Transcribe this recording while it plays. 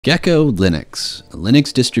Gecko Linux, a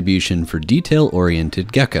Linux distribution for detail-oriented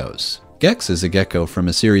geckos. Gex is a gecko from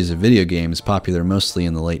a series of video games popular mostly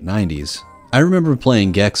in the late 90s. I remember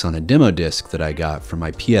playing Gex on a demo disc that I got for my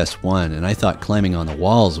PS1, and I thought climbing on the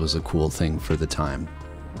walls was a cool thing for the time.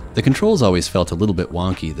 The controls always felt a little bit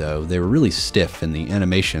wonky though. They were really stiff and the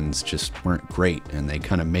animations just weren't great, and they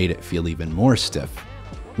kind of made it feel even more stiff.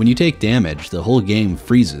 When you take damage, the whole game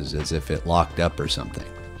freezes as if it locked up or something.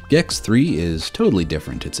 Gex 3 is totally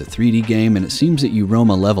different. It's a 3D game, and it seems that you roam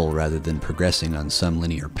a level rather than progressing on some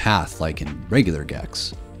linear path like in regular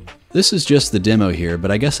Gex. This is just the demo here,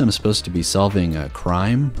 but I guess I'm supposed to be solving a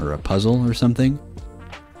crime or a puzzle or something.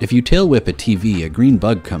 If you tail whip a TV, a green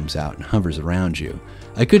bug comes out and hovers around you.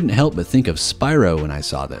 I couldn't help but think of Spyro when I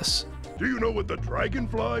saw this. Do you know what the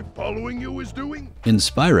dragonfly following you is doing? In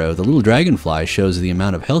Spyro, the little dragonfly shows the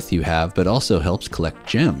amount of health you have, but also helps collect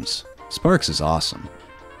gems. Sparks is awesome.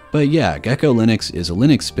 But yeah, Gecko Linux is a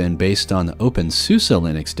Linux spin based on the openSUSE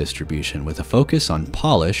Linux distribution with a focus on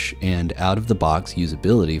polish and out-of-the-box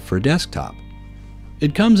usability for desktop.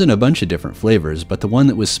 It comes in a bunch of different flavors, but the one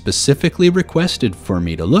that was specifically requested for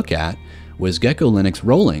me to look at was Gecko Linux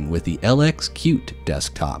rolling with the LxQt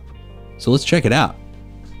desktop. So let's check it out.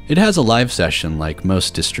 It has a live session like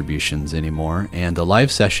most distributions anymore, and the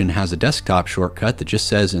live session has a desktop shortcut that just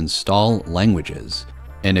says install languages.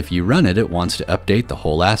 And if you run it, it wants to update the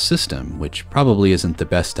whole ass system, which probably isn't the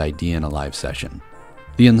best idea in a live session.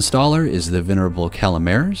 The installer is the venerable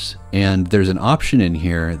cameos, and there's an option in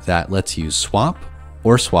here that lets you swap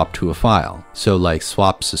or swap to a file. So like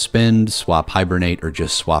swap suspend, swap hibernate, or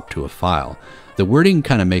just swap to a file. The wording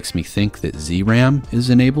kind of makes me think that ZRAM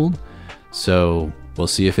is enabled, so we'll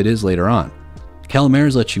see if it is later on.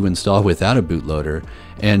 Cameos lets you install without a bootloader,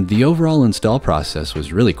 and the overall install process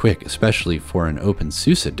was really quick, especially for an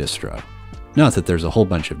openSUSE distro. Not that there's a whole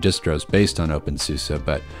bunch of distros based on openSUSE,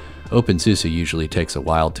 but openSUSE usually takes a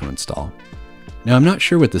while to install. Now I'm not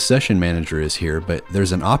sure what the session manager is here, but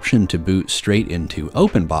there's an option to boot straight into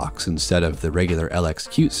OpenBox instead of the regular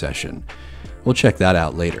LxQt session. We'll check that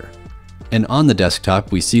out later. And on the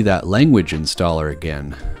desktop we see that language installer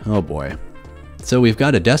again. Oh boy. So we've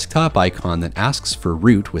got a desktop icon that asks for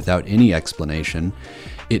root without any explanation.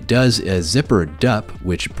 It does a zipper dup,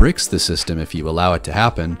 which bricks the system if you allow it to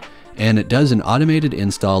happen, and it does an automated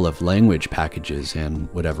install of language packages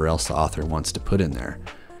and whatever else the author wants to put in there.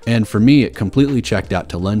 And for me, it completely checked out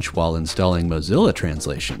to lunch while installing Mozilla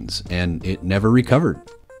translations, and it never recovered.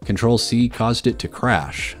 Control-C caused it to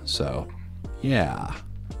crash, so yeah.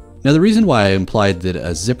 Now the reason why I implied that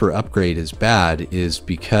a zipper upgrade is bad is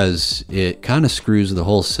because it kind of screws the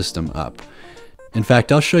whole system up. In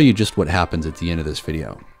fact, I'll show you just what happens at the end of this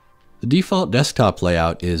video. The default desktop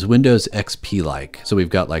layout is Windows XP-like, so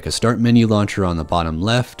we've got like a start menu launcher on the bottom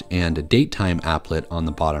left and a datetime applet on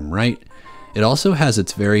the bottom right. It also has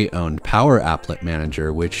its very own Power Applet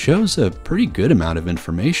Manager, which shows a pretty good amount of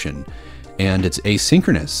information. And it's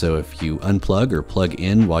asynchronous, so if you unplug or plug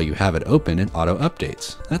in while you have it open, it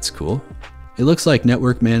auto-updates. That's cool. It looks like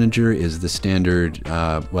Network Manager is the standard,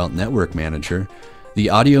 Network Manager. The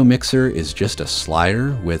audio mixer is just a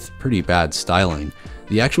slider with pretty bad styling.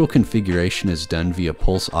 The actual configuration is done via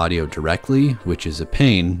Pulse Audio directly, which is a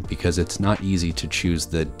pain because it's not easy to choose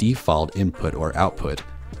the default input or output.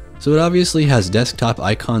 So it obviously has desktop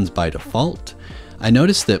icons by default. I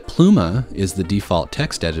noticed that Pluma is the default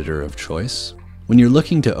text editor of choice. When you're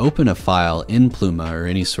looking to open a file in Pluma or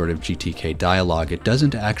any sort of GTK dialog, it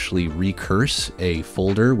doesn't actually recurse a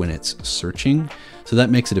folder when it's searching, so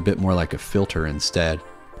that makes it a bit more like a filter instead.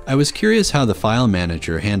 I was curious how the file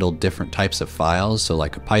manager handled different types of files, so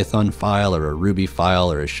like a Python file or a Ruby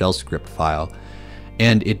file or a shell script file,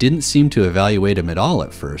 and it didn't seem to evaluate them at all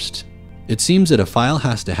at first. It seems that a file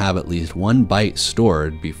has to have at least 1 byte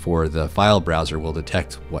stored before the file browser will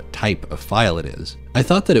detect what type of file it is. I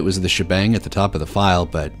thought that it was the shebang at the top of the file,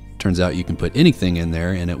 but turns out you can put anything in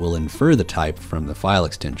there and it will infer the type from the file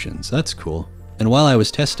extensions. That's cool. And while I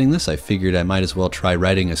was testing this, I figured I might as well try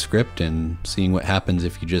writing a script and seeing what happens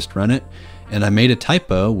if you just run it. And I made a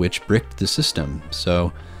typo which bricked the system.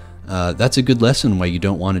 So that's a good lesson why you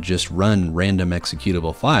don't want to just run random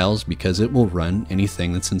executable files, because it will run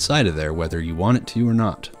anything that's inside of there, whether you want it to or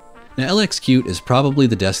not. Now LxQt is probably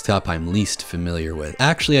the desktop I'm least familiar with.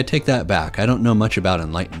 Actually, I take that back. I don't know much about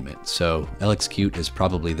Enlightenment, so LxQt is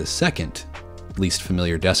probably the second least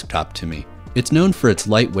familiar desktop to me. It's known for its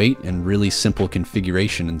lightweight and really simple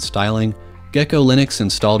configuration and styling. Gecko Linux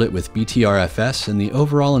installed it with BTRFS, and the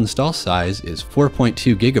overall install size is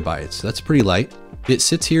 4.2 gigabytes. That's pretty light. It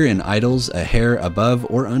sits here in idles a hair above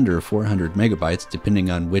or under 400 megabytes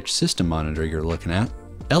depending on which system monitor you're looking at.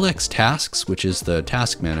 LX Tasks, which is the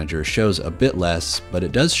task manager, shows a bit less, but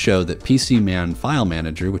it does show that PCMan File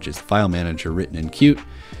Manager, which is the file manager written in Qt,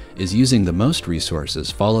 is using the most resources,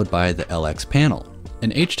 followed by the LX panel.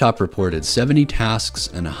 And HTOP reported 70 tasks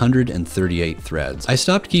and 138 threads. I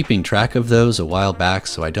stopped keeping track of those a while back,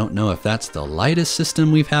 so I don't know if that's the lightest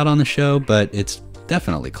system we've had on the show, but it's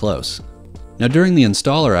definitely close. Now during the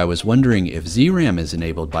installer, I was wondering if ZRAM is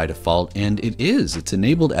enabled by default, and it is. It's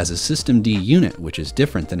enabled as a systemd unit, which is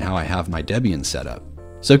different than how I have my Debian set up.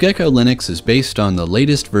 So Gecko Linux is based on the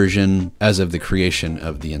latest version, as of the creation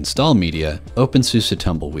of the install media, openSUSE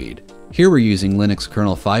Tumbleweed. Here we're using Linux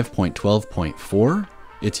kernel 5.12.4,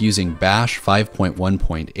 it's using bash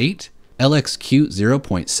 5.1.8, LxQt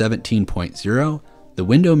 0.17.0, the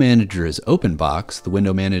window manager is OpenBox, the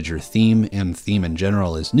window manager theme and theme in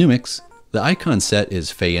general is Numix, the icon set is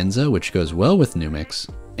Faenza, which goes well with Numix,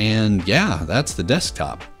 and yeah, that's the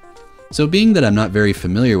desktop. So being that I'm not very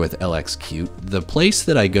familiar with LxQt, the place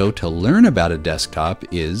that I go to learn about a desktop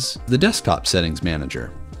is the Desktop Settings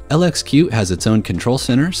Manager. LxQt has its own control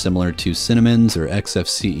center, similar to Cinnamon's or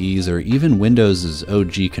XFCE's or even Windows'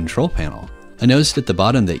 OG control panel. I noticed at the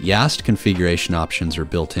bottom that YAST configuration options are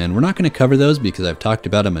built in. We're not going to cover those because I've talked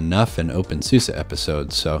about them enough in openSUSE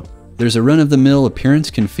episodes, so. There's a run-of-the-mill appearance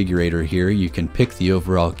configurator here. You can pick the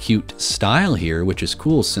overall Qt style here, which is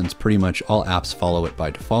cool since pretty much all apps follow it by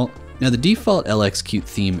default. Now the default LxQt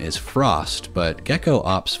theme is Frost, but Gecko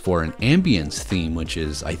opts for an ambience theme, which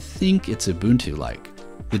is, I think it's Ubuntu-like.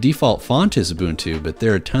 The default font is Ubuntu, but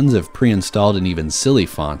there are tons of pre-installed and even silly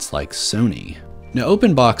fonts like Sony. Now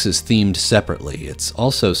OpenBox is themed separately. It's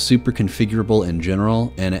also super configurable in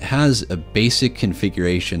general, and it has a basic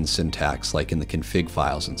configuration syntax like in the config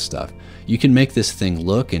files and stuff. You can make this thing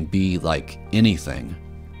look and be like anything.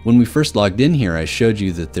 When we first logged in here, I showed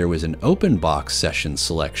you that there was an OpenBox session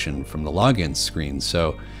selection from the login screen.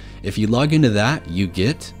 So if you log into that, you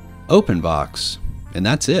get OpenBox, and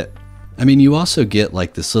that's it. I mean, you also get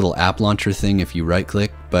like this little app launcher thing if you right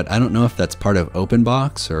click, but I don't know if that's part of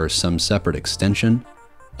OpenBox or some separate extension.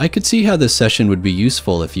 I could see how this session would be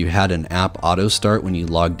useful if you had an app auto start when you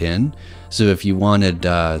logged in. So if you wanted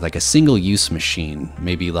like a single use machine,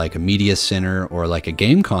 maybe like a media center or like a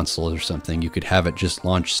game console or something, you could have it just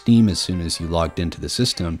launch Steam as soon as you logged into the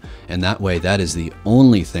system. And that way that is the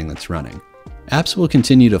only thing that's running. Apps will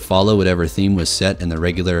continue to follow whatever theme was set in the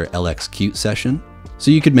regular LxQt session. So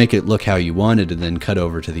you could make it look how you wanted and then cut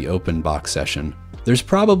over to the OpenBox session. There's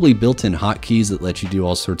probably built-in hotkeys that let you do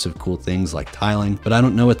all sorts of cool things like tiling, but I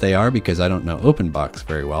don't know what they are because I don't know OpenBox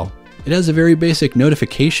very well. It has a very basic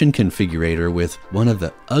notification configurator with one of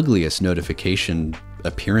the ugliest notification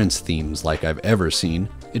appearance themes like I've ever seen.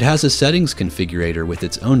 It has a settings configurator with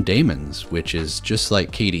its own daemons, which is just like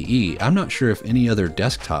KDE. I'm not sure if any other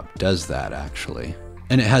desktop does that actually.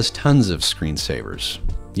 And it has tons of screensavers.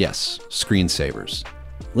 Yes, screensavers.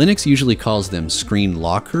 Linux usually calls them screen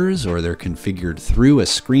lockers, or they're configured through a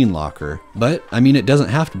screen locker, but I mean, it doesn't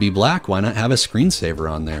have to be black. Why not have a screensaver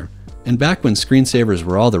on there? And back when screensavers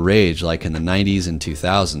were all the rage, like in the 90s and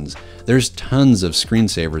 2000s, there's tons of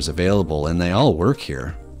screensavers available and they all work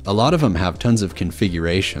here. A lot of them have tons of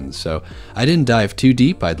configurations, so I didn't dive too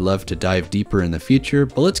deep. I'd love to dive deeper in the future,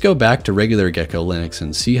 but let's go back to regular Gecko Linux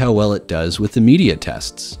and see how well it does with the media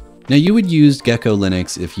tests. Now you would use Gecko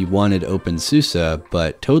Linux if you wanted openSUSE,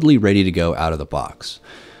 but totally ready to go out of the box.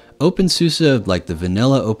 openSUSE, like the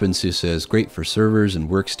vanilla openSUSE, is great for servers and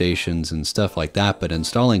workstations and stuff like that, but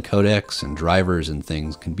installing codecs and drivers and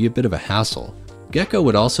things can be a bit of a hassle. Gecko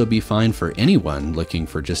would also be fine for anyone looking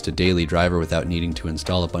for just a daily driver without needing to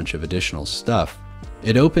install a bunch of additional stuff.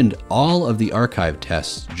 It opened all of the archive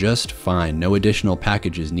tests just fine, no additional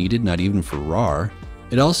packages needed, not even for RAR.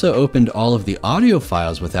 It also opened all of the audio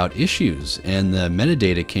files without issues, and the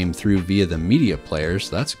metadata came through via the media player,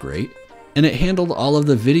 so that's great. And it handled all of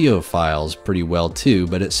the video files pretty well too,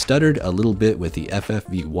 but it stuttered a little bit with the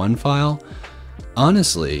FFV1 file.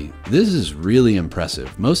 Honestly, this is really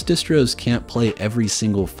impressive. Most distros can't play every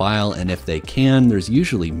single file, and if they can, there's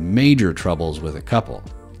usually major troubles with a couple.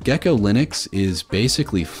 Gecko Linux is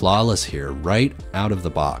basically flawless here, right out of the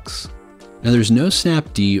box. Now there's no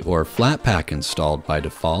snapd or Flatpak installed by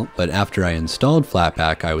default, but after I installed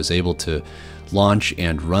Flatpak, I was able to launch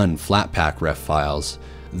and run Flatpak ref files,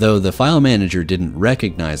 though the file manager didn't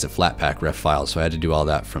recognize a Flatpak ref file, so I had to do all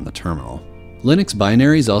that from the terminal. Linux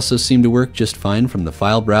binaries also seem to work just fine from the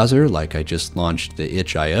file browser, like I just launched the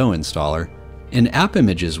itch.io installer, and app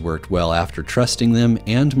images worked well after trusting them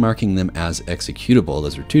and marking them as executable.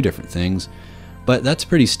 Those are two different things. But that's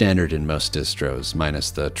pretty standard in most distros, minus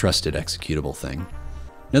the trusted executable thing.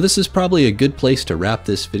 Now this is probably a good place to wrap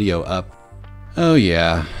this video up. Oh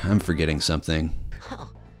yeah, I'm forgetting something.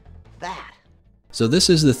 That. So this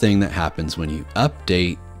is the thing that happens when you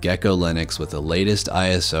update Gecko Linux with the latest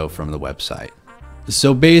ISO from the website.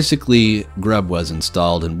 So basically, Grub was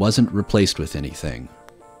installed and wasn't replaced with anything.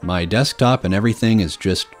 My desktop and everything is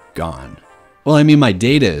just gone. Well, I mean, my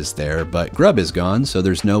data is there, but Grub is gone, so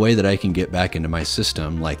there's no way that I can get back into my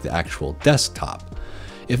system like the actual desktop.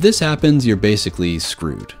 If this happens, you're basically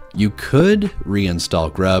screwed. You could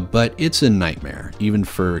reinstall Grub, but it's a nightmare, even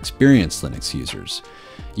for experienced Linux users.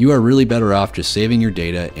 You are really better off just saving your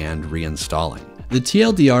data and reinstalling. The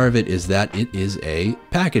TLDR of it is that it is a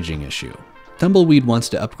packaging issue. Tumbleweed wants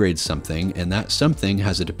to upgrade something, and that something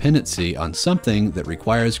has a dependency on something that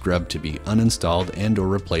requires Grub to be uninstalled and or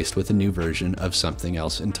replaced with a new version of something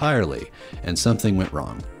else entirely, and something went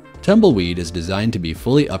wrong. Tumbleweed is designed to be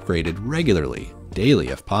fully upgraded regularly, daily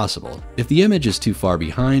if possible. If the image is too far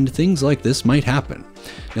behind, things like this might happen.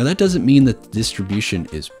 Now that doesn't mean that the distribution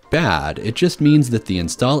is bad, it just means that the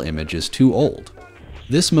install image is too old.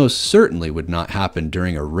 This most certainly would not happen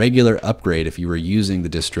during a regular upgrade if you were using the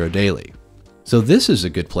distro daily. So this is a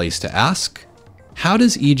good place to ask, how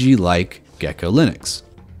does Egee like Gecko Linux?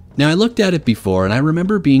 Now I looked at it before and I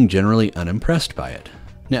remember being generally unimpressed by it.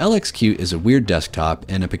 Now LxQt is a weird desktop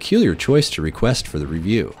and a peculiar choice to request for the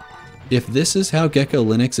review. If this is how Gecko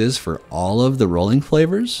Linux is for all of the rolling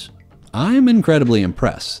flavors, I'm incredibly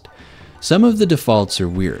impressed. Some of the defaults are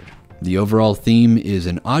weird. The overall theme is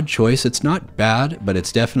an odd choice. It's not bad, but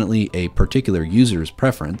it's definitely a particular user's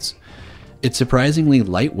preference. It's surprisingly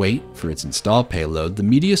lightweight for its install payload. The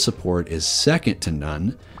media support is second to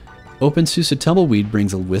none. openSUSE Tumbleweed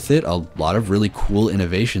brings with it a lot of really cool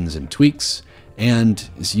innovations and tweaks. And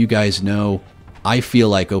as you guys know, I feel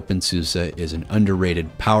like openSUSE is an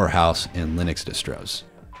underrated powerhouse in Linux distros.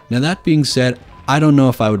 Now that being said, I don't know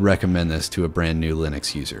if I would recommend this to a brand new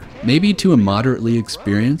Linux user. Maybe to a moderately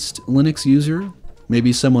experienced Linux user,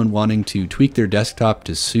 maybe someone wanting to tweak their desktop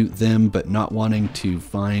to suit them but not wanting to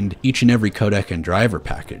find each and every codec and driver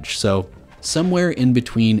package. So somewhere in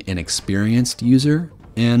between an experienced user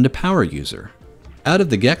and a power user. Out of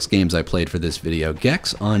the Gex games I played for this video,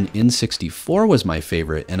 Gex on N64 was my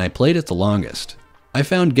favorite, and I played it the longest. I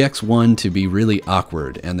found Gex 1 to be really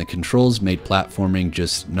awkward, and the controls made platforming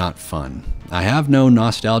just not fun. I have no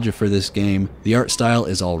nostalgia for this game. The art style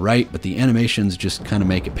is alright, but the animations just kind of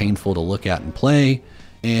make it painful to look at and play.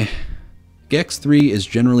 Gex 3 is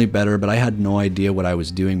generally better, but I had no idea what I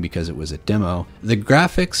was doing because it was a demo. The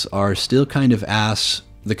graphics are still kind of ass,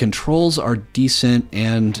 the controls are decent,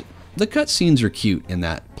 and the cutscenes are cute in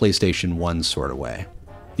that PlayStation 1 sort of way.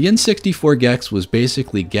 The N64 Gex was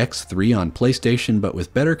basically Gex 3 on PlayStation, but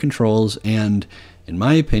with better controls and, in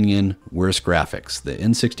my opinion, worse graphics. The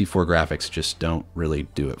N64 graphics just don't really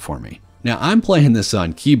do it for me. Now I'm playing this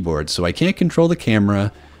on keyboard, so I can't control the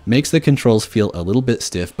camera, makes the controls feel a little bit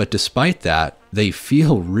stiff, but despite that, they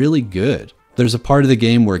feel really good. There's a part of the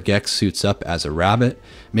game where Gex suits up as a rabbit.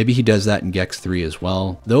 Maybe he does that in Gex 3 as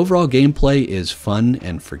well. The overall gameplay is fun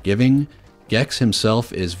and forgiving. Gex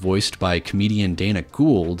himself is voiced by comedian Dana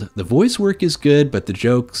Gould. The voice work is good, but the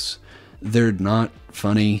jokes, they're not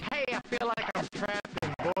funny. Hey, I feel like I'm trapped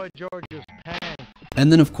in Boy George's pants.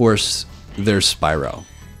 And then of course, there's Spyro.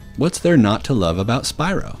 What's there not to love about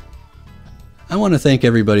Spyro? I want to thank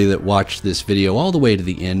everybody that watched this video all the way to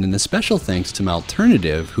the end, and a special thanks to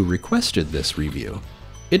Malternative who requested this review.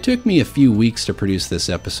 It took me a few weeks to produce this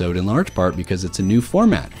episode, in large part because it's a new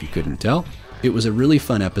format, if you couldn't tell. It was a really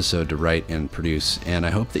fun episode to write and produce, and I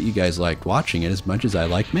hope that you guys liked watching it as much as I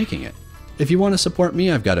liked making it. If you want to support me,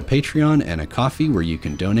 I've got a Patreon and a Ko-fi where you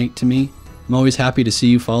can donate to me. I'm always happy to see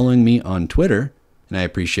you following me on Twitter, and I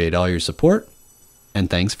appreciate all your support, and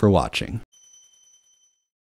thanks for watching.